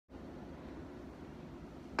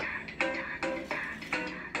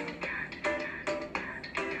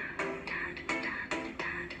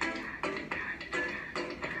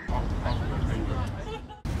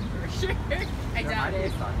Sure. I doubt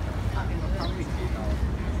it.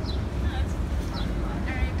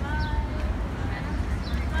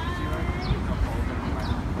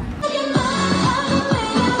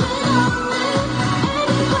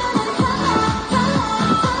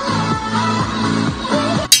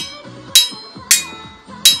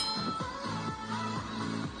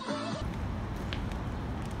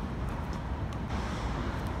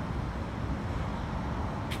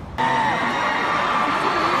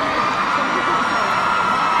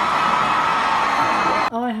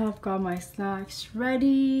 I have got my snacks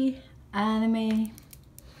ready. Anime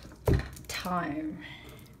time.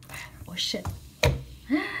 Oh shit.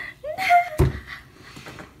 No.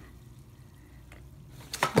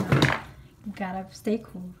 You gotta stay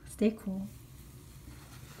cool. Stay cool.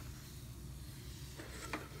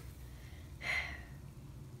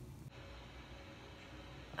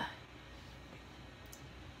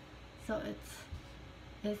 So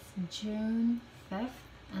it's June 5th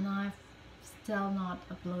and I've still not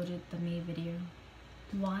uploaded the May video.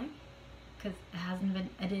 Why? Because it hasn't been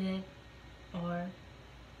edited, or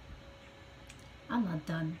I'm not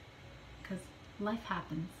done, because life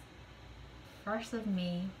happens. 1st of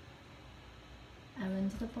May, I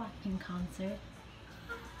went to the Blackpink concert,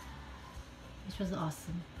 which was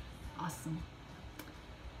awesome.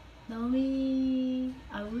 The only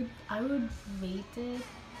I would rate it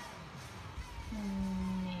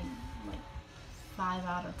like 5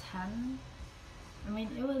 out of 10. I mean,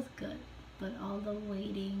 it was good, but all the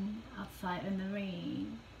waiting outside in the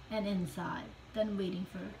rain and inside, then waiting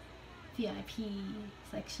for VIP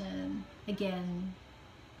section again,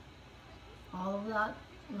 all of that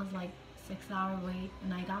was like 6-hour wait,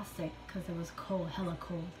 and I got sick because it was cold, hella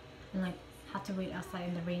cold, and like had to wait outside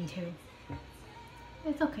in the rain too.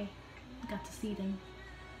 It's okay, I got to see them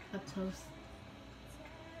up close,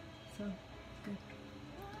 so good.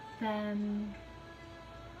 Then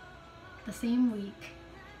the same week,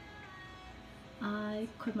 I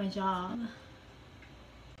quit my job.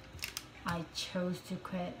 I chose to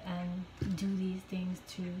quit and do these things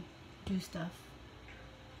to do stuff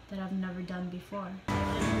that I've never done before.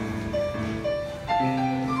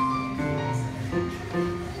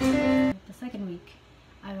 The second week,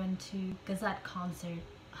 I went to Gazette concert.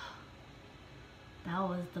 That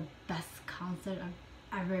was the best concert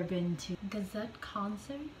I've ever been to. Gazette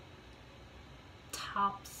concert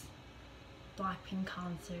tops Blackpink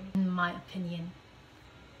concert, in my opinion.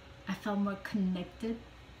 I felt more connected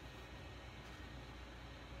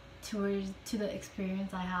to the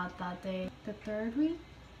experience I had that day. The third week,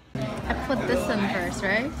 I put this in first,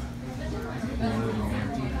 right?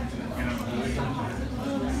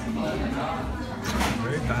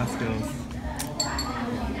 Very fast skills.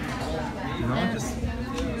 No, just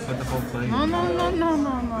put the whole plate. No.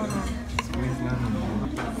 Squeeze lemon.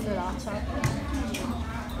 Sriracha.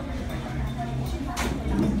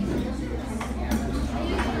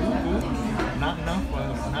 Not enough,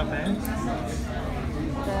 but not bad.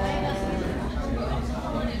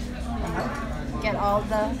 Get all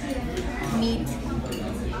the meat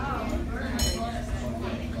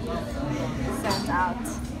sent out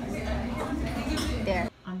there.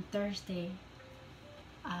 on Thursday,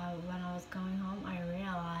 when I was going home, I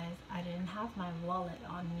realized I didn't have my wallet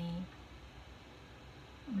on me,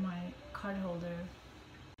 my card holder.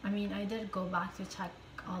 I mean, I did go back to check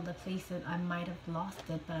all the places I might have lost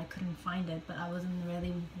it, but I couldn't find it, but I wasn't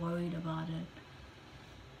really worried about it.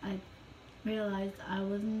 I realized I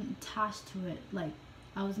wasn't attached to it, like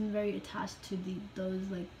I wasn't very attached to those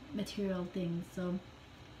like material things. So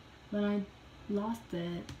when I lost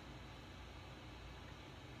it,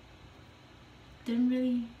 didn't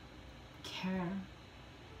really care,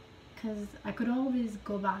 because I could always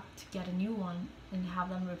go back to get a new one and have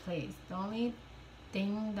them replaced. The only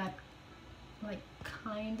thing that like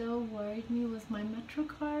kind of worried me was my Metro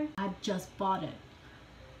card. I just bought it.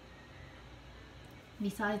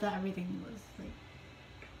 Besides that, everything was like,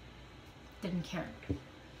 didn't care.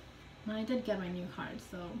 And I did get my new card,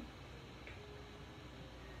 so.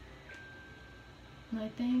 And I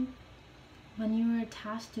think when you are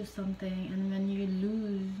attached to something and when you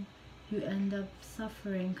lose, you end up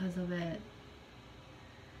suffering because of it.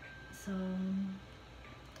 So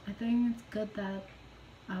I think it's good that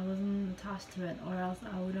I wasn't attached to it, or else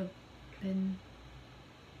I would have been,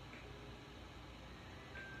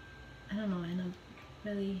 I don't know, in a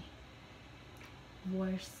really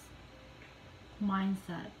worse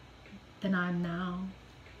mindset than I'm now.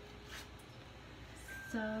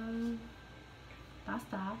 So that's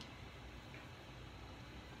that.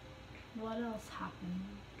 What else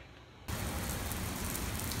happened?